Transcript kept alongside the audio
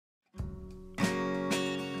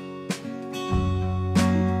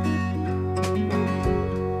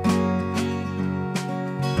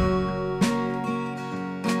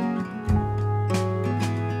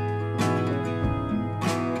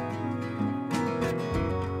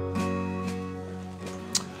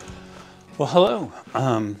Well, hello.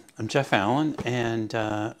 I'm Jeff Allen, and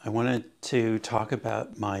I wanted to talk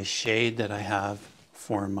about my shade that I have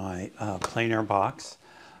for my Plein Air box.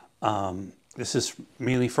 This is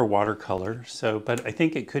mainly for watercolor, but I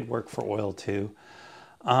think it could work for oil too.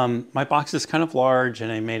 My box is kind of large,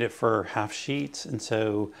 and I made it for half sheets, and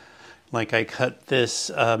so like I cut this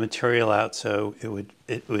material out so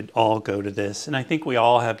it would all go to this. And I think we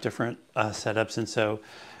all have different setups, and so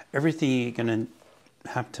everything you're going to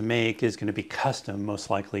have to make is going to be custom, most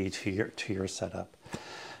likely to your setup.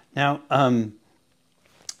 Now,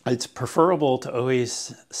 it's preferable to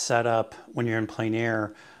always set up when you're in plein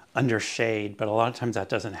air under shade, but a lot of times that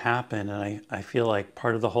doesn't happen. And I feel like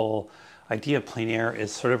part of the whole idea of plein air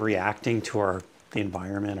is sort of reacting to the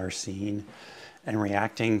environment, our scene, and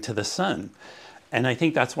reacting to the sun. And I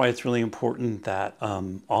think that's why it's really important that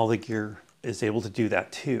all the gear is able to do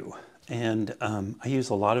that too. And I use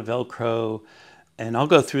a lot of velcro, and I'll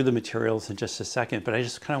go through the materials in just a second, but I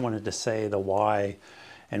just kind of wanted to say the why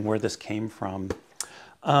and where this came from.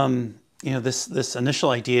 You know, this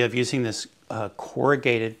initial idea of using this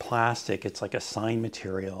corrugated plastic, it's like a sign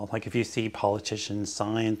material. Like if you see politicians'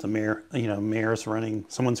 signs, the mayor, mayor's running,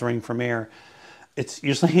 someone's running for mayor, it's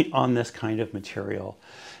usually on this kind of material.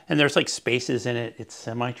 And there's like spaces in it. It's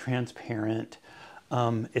semi-transparent.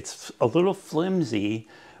 It's a little flimsy,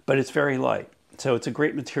 but it's very light. So it's a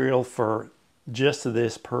great material for just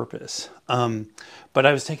this purpose. But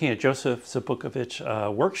I was taking a Joseph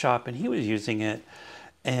Zabukovich workshop, and he was using it,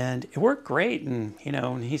 and it worked great. And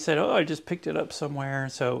and he said, "Oh, I just picked it up somewhere."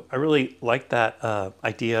 So I really like that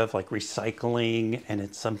idea of like recycling, and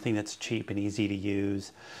it's something that's cheap and easy to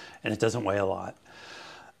use, and it doesn't weigh a lot.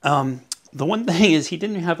 The one thing is he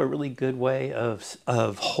didn't have a really good way of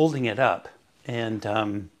holding it up,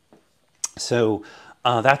 and so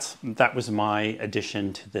that was my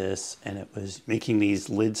addition to this, and it was making these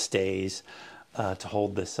lid stays to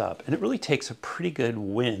hold this up. And it really takes a pretty good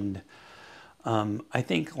wind. I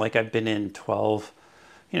think like I've been in 12,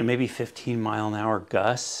 maybe 15-mile-an-hour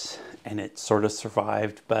gusts, and it sort of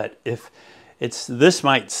survived. But if this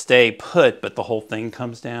might stay put, but the whole thing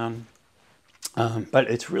comes down. But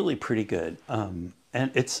it's really pretty good. And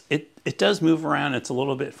it does move around. It's a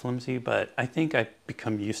little bit flimsy, but I think I've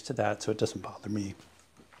become used to that, so it doesn't bother me.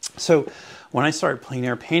 So when I started plein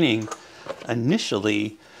air painting,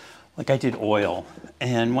 initially, like I did oil.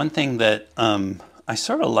 And one thing that I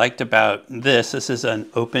sort of liked about this is an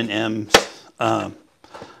open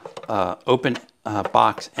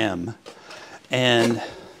box M. And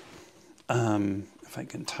if I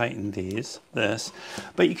can tighten this,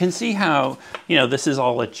 but you can see how, this is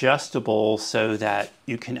all adjustable so that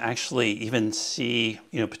you can actually even see,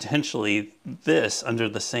 potentially this under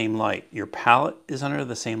the same light. Your palette is under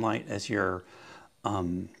the same light as your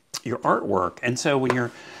artwork. And so when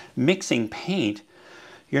you're mixing paint,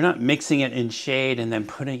 you're not mixing it in shade and then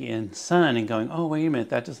putting it in sun and going, oh, wait a minute,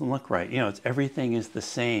 that doesn't look right. Everything is the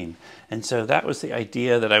same. And so that was the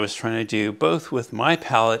idea that I was trying to do both with my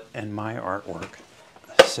palette and my artwork.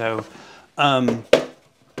 So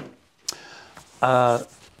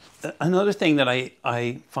another thing that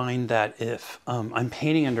I find that if I'm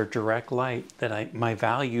painting under direct light, that my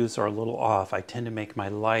values are a little off. I tend to make my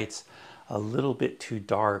lights a little bit too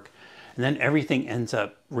dark, and then everything ends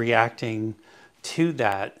up reacting to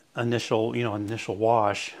that initial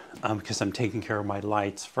wash, because I'm taking care of my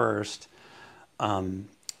lights first.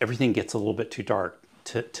 Everything gets a little bit too dark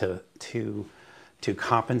to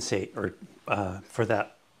compensate or for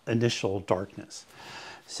that initial darkness.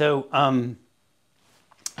 So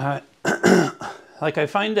like I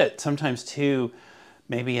find that sometimes too,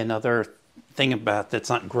 maybe another thing that's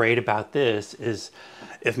not great about this is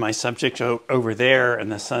if my subject's over there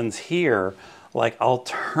and the sun's here, like I'll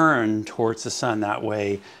turn towards the sun. That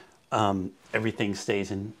way everything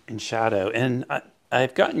stays in shadow. And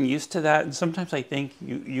I've gotten used to that. And sometimes I think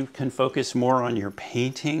you can focus more on your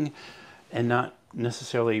painting and not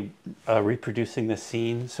necessarily reproducing the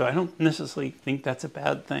scene. So I don't necessarily think that's a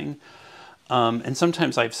bad thing. And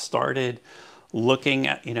sometimes I've started looking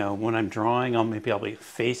at, when I'm drawing, I'll be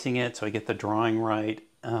facing it so I get the drawing right.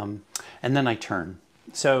 And then I turn.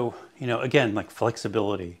 So, again, like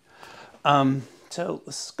flexibility. So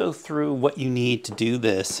let's go through what you need to do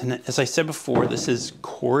this. And as I said before, this is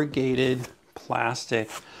corrugated plastic.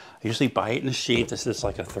 I usually buy it in a sheet. This is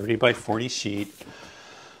like a 30 by 40 sheet.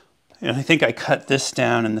 And I think I cut this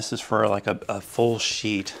down, and this is for like a full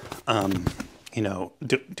sheet,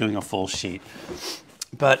 doing a full sheet.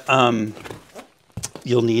 But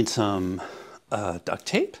you'll need some duct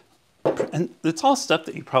tape, and it's all stuff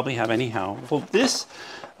that you probably have anyhow. Well, this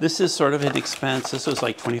is sort of an expense. This was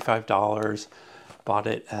like $25. Bought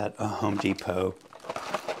it at a Home Depot.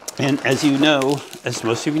 And as you know, as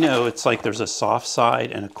most of you know, it's like there's a soft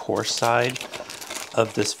side and a coarse side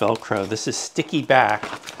of this Velcro. This is sticky back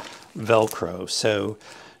Velcro. So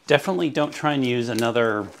definitely don't try and use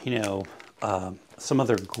another, some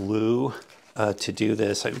other glue to do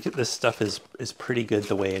this. I think this stuff is pretty good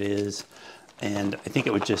the way it is. And I think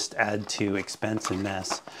it would just add to expense and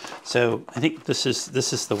mess. So I think this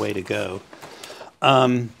is the way to go.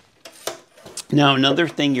 Now another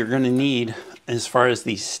thing you're going to need as far as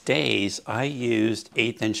these stays, I used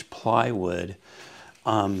 1/8" plywood.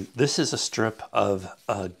 This is a strip of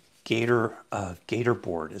gator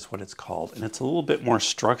board is what it's called, and it's a little bit more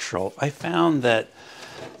structural. I found that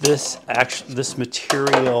this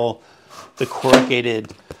material, the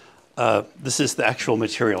corrugated, this is the actual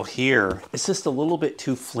material here. It's just a little bit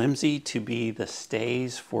too flimsy to be the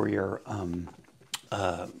stays for your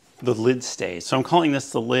the lid stays. So I'm calling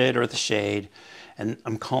this the lid or the shade, and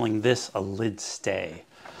I'm calling this a lid stay.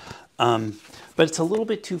 But it's a little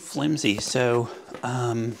bit too flimsy. So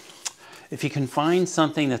if you can find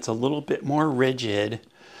something that's a little bit more rigid,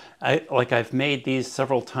 I've made these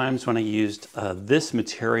several times when I used this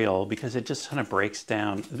material, because it just kind of breaks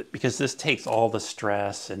down, because this takes all the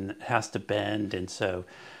stress and it has to bend. And so,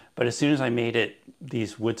 but as soon as I made it,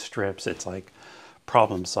 these wood strips, it's like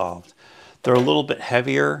problem solved. They're a little bit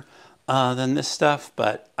heavier than this stuff,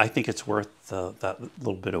 but I think it's worth that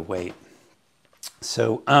little bit of weight.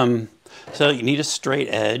 So, so you need a straight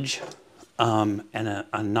edge and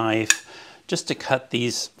a knife just to cut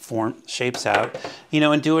these shapes out,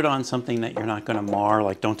 and do it on something that you're not going to mar.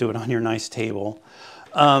 Like, don't do it on your nice table.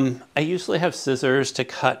 I usually have scissors to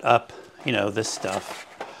cut up, this stuff,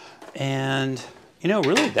 and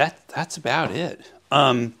really that's about it.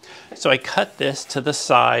 So I cut this to the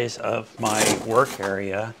size of my work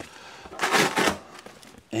area,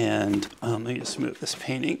 and let me just move this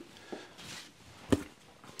painting.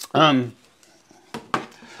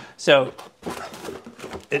 So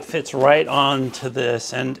it fits right onto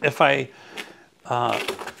this, and if I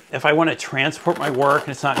want to transport my work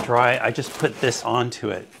and it's not dry, I just put this onto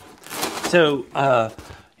it. So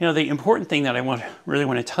the important thing that I really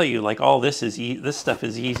want to tell you, like, all this is this stuff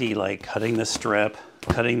is easy, like cutting the strip,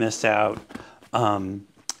 cutting this out,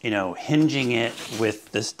 hinging it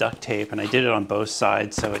with this duct tape, and I did it on both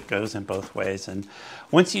sides so it goes in both ways. And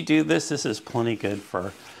once you do this, this is plenty good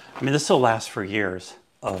for, this will last for years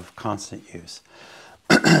of constant use.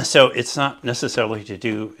 So it's not necessarily to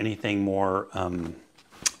do anything more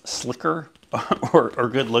slicker or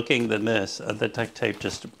good looking than this. The duct tape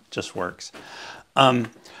just works.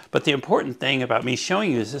 But the important thing about me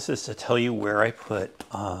showing you this is to tell you where I put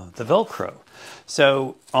the Velcro.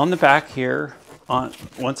 So on the back here,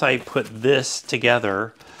 once I put this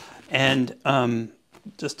together, and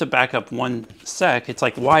just to back up one sec, it's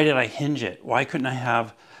like, why did I hinge it? Why couldn't I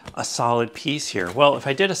have a solid piece here? Well, if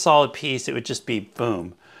I did a solid piece, it would just be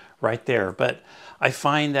boom, right there. But I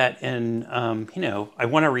find that in, I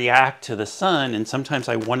want to react to the sun, and sometimes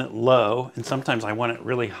I want it low, and sometimes I want it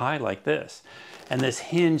really high like this. And this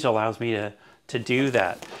hinge allows me to do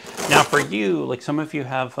that. Now for you, like some of you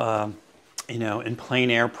have, in Plein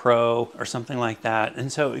Air Pro or something like that.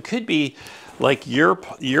 And so it could be like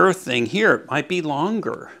your thing here, it might be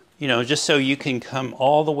longer, just so you can come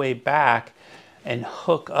all the way back and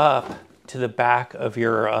hook up to the back of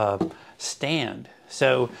your stand.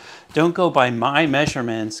 So don't go by my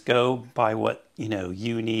measurements, go by what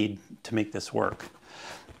you need to make this work.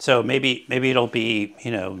 So maybe it'll be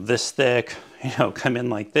this thick, come in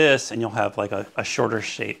like this, and you'll have like a shorter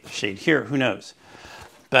shade here, who knows.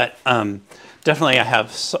 But definitely I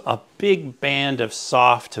have a big band of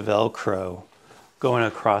soft Velcro going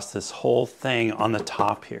across this whole thing on the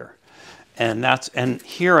top here. And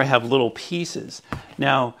here I have little pieces.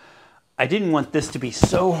 Now, I didn't want this to be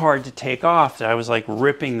so hard to take off that I was like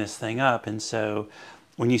ripping this thing up. And so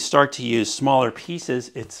when you start to use smaller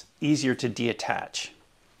pieces, it's easier to deattach.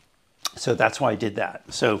 So that's why I did that.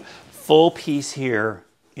 So full piece here,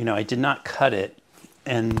 I did not cut it,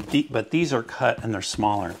 but these are cut and they're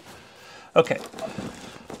smaller. Okay.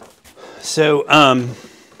 So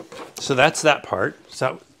so that's that part.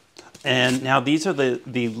 And now these are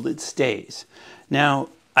the lid stays. Now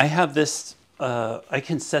I have this, I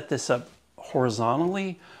can set this up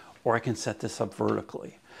horizontally, or I can set this up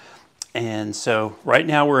vertically. And so right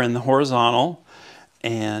now we're in the horizontal,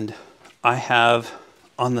 and I have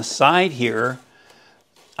on the side here,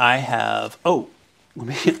 I have,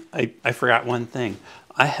 I forgot one thing.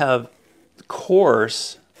 I have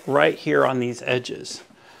coarse right here on these edges,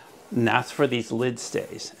 and that's for these lid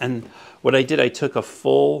stays. And what I did, I took a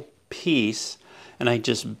full piece, and I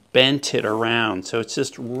just bent it around. So it's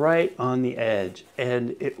just right on the edge,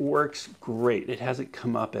 and it works great. It hasn't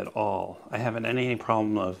come up at all. I haven't had any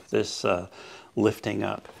problem of this lifting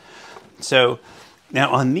up. So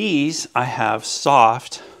now on these, I have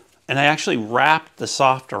soft, and I actually wrapped the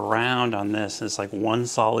soft around on this. It's like one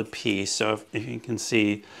solid piece. So if you can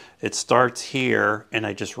see, it starts here, and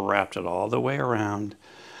I just wrapped it all the way around.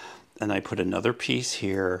 And I put another piece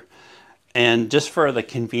here. And just for the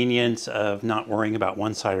convenience of not worrying about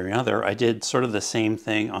one side or another, I did sort of the same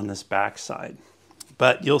thing on this back side.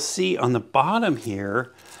 But you'll see on the bottom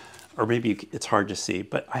here, or maybe it's hard to see,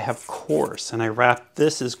 but I have coarse, and I wrapped,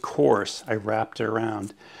 this is coarse, I wrapped it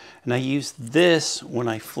around. And I used this when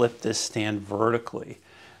I flip this stand vertically.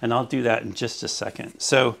 And I'll do that in just a second.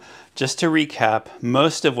 So just to recap,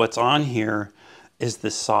 most of what's on here is the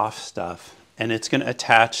soft stuff. And it's going to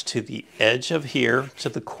attach to the edge of here, to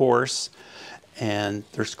the coarse, and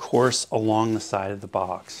there's coarse along the side of the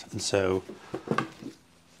box. And so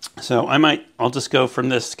I'll just go from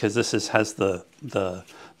this, because this has the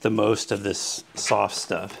most of this soft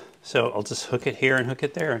stuff. So I'll just hook it here and hook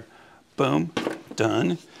it there, and boom,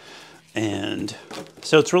 done. And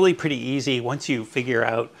so it's really pretty easy. Once you figure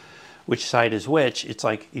out which side is which, it's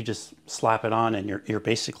like you just slap it on and you're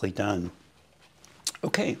basically done.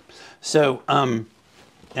 Okay, so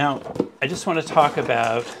now I just want to talk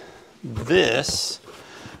about this.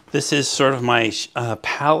 This is sort of my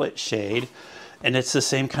palette shade, and it's the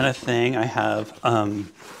same kind of thing. I have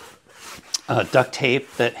duct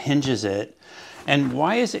tape that hinges it. And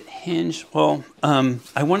why is it hinged? Well,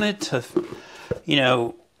 I wanted to, you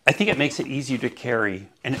know, I think it makes it easier to carry,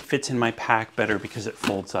 and it fits in my pack better because it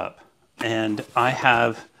folds up. And I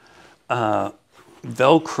have Velcro,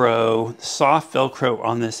 soft Velcro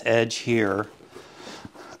on this edge here,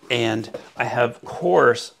 and I have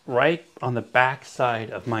coarse right on the back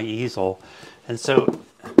side of my easel, and so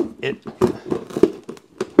it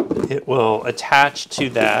will attach to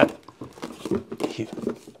that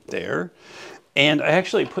there. And I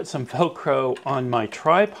actually put some Velcro on my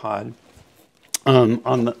tripod on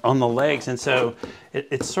the legs, and so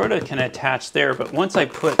it sort of can attach there. But once I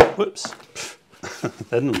put, whoops, that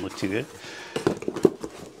didn't look too good.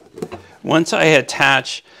 Once I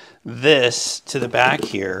attach this to the back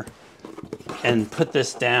here and put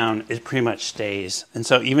this down, it pretty much stays. And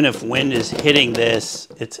so even if wind is hitting this,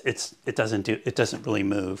 it doesn't really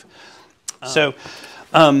move. So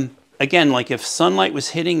again, like if sunlight was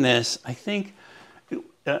hitting this, I think,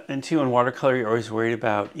 and too in watercolor, you're always worried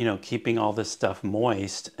about, you know, keeping all this stuff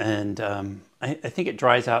moist. And I think it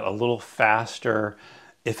dries out a little faster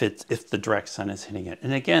if the direct sun is hitting it.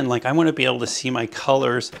 And again, like I want to be able to see my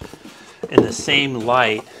colors in the same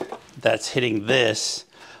light that's hitting this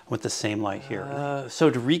with the same light here.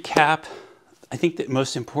 So to recap, I think the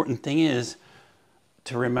most important thing is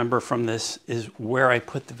to remember from this is where I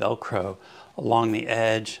put the Velcro along the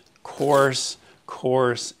edge, coarse,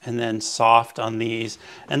 and then soft on these.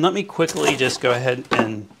 And let me quickly just go ahead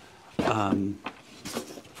and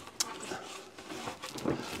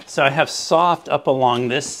so I have soft up along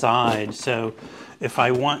this side. So if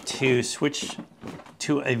I want to switch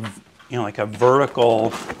to a, you know, like a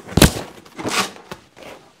vertical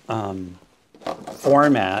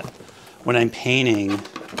format when I'm painting.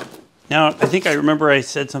 Now, I think I remember I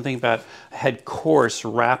said something about I had coarse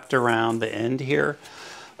wrapped around the end here.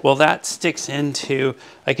 Well, that sticks into,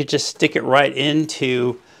 I could just stick it right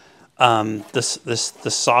into the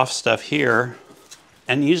soft stuff here.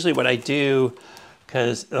 And usually what I do,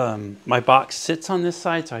 because my box sits on this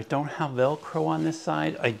side, so I don't have Velcro on this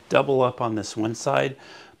side, I double up on this one side,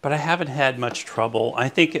 but I haven't had much trouble. I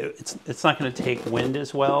think it's not going to take wind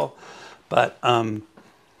as well, but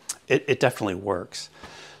it definitely works.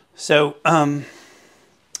 So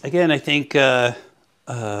again, I think the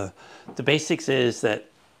basics is that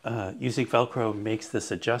using Velcro makes this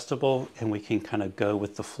adjustable, and we can kind of go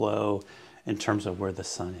with the flow in terms of where the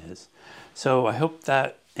sun is. So I hope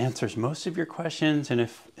that answers most of your questions, and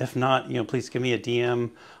if not, you know, please give me a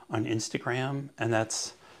DM on Instagram, and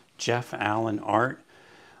that's Jeff Allen Art,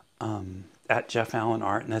 at Jeff Allen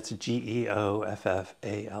Art, and that's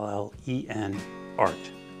GEOFFALLEN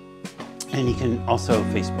Art. And you can also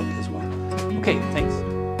Facebook as well. Okay, thanks.